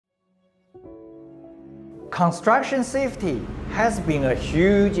Construction safety has been a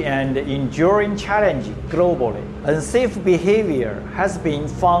huge and enduring challenge globally. Unsafe behavior has been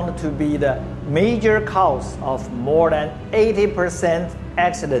found to be the major cause of more than 80%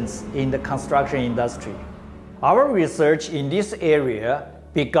 accidents in the construction industry. Our research in this area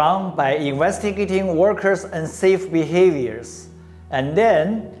began by investigating workers' unsafe behaviors and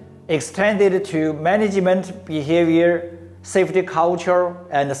then extended to management behavior, safety culture,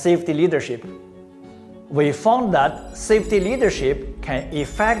 and safety leadership. We found that safety leadership can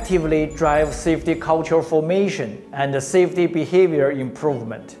effectively drive safety culture formation and safety behavior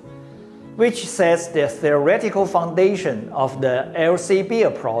improvement, which sets the theoretical foundation of the LCB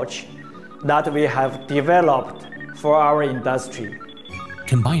approach that we have developed for our industry.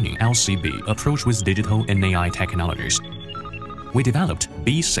 Combining LCB approach with digital and AI technologies, we developed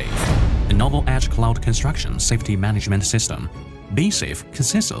Besafe, a novel edge cloud construction safety management system. Besafe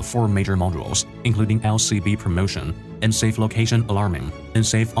consists of 4 major modules, including LCB promotion, unsafe location alarming,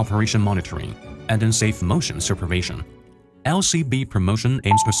 unsafe operation monitoring, and unsafe motion supervision. LCB promotion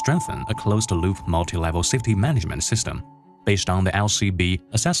aims to strengthen a closed-loop multi-level safety management system. Based on the LCB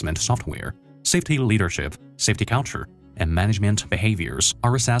assessment software, safety leadership, safety culture, and management behaviors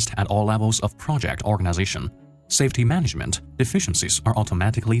are assessed at all levels of project organization. Safety management deficiencies are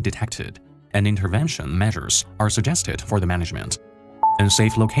automatically detected, and intervention measures are suggested for the management.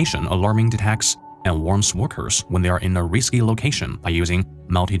 Unsafe location alarming detects and warns workers when they are in a risky location by using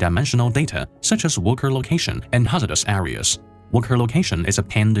multidimensional data such as worker location and hazardous areas. Worker location is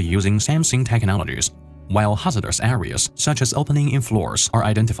obtained using sensing technologies, while hazardous areas such as opening in floors are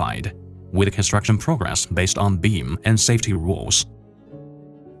identified, with construction progress based on beam and safety rules.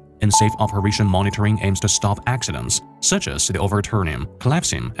 Unsafe operation monitoring aims to stop accidents, such as the overturning,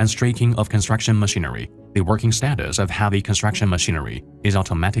 collapsing, and striking of construction machinery. The working status of heavy construction machinery is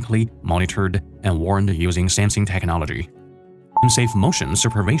automatically monitored and warned using sensing technology. Unsafe motion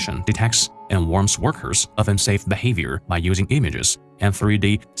supervision detects and warns workers of unsafe behavior by using images and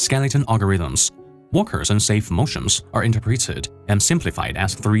 3D skeleton algorithms. Workers' unsafe motions are interpreted and simplified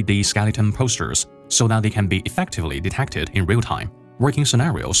as 3D skeleton posters so that they can be effectively detected in real time. Working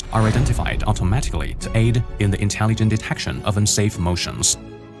scenarios are identified automatically to aid in the intelligent detection of unsafe motions.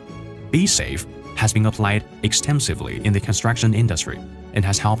 Besafe has been applied extensively in the construction industry and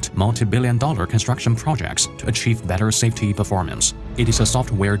has helped multi-billion-dollar construction projects to achieve better safety performance. It is a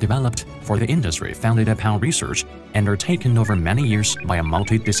software developed for the industry founded upon research undertaken over many years by a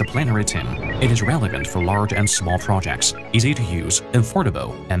multidisciplinary team. It is relevant for large and small projects, easy to use,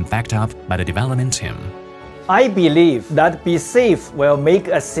 affordable, and backed up by the development team. I believe that Besafe will make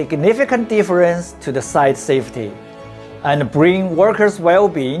a significant difference to the site safety and bring workers'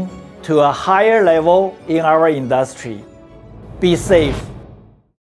 well-being to a higher level in our industry. Be safe.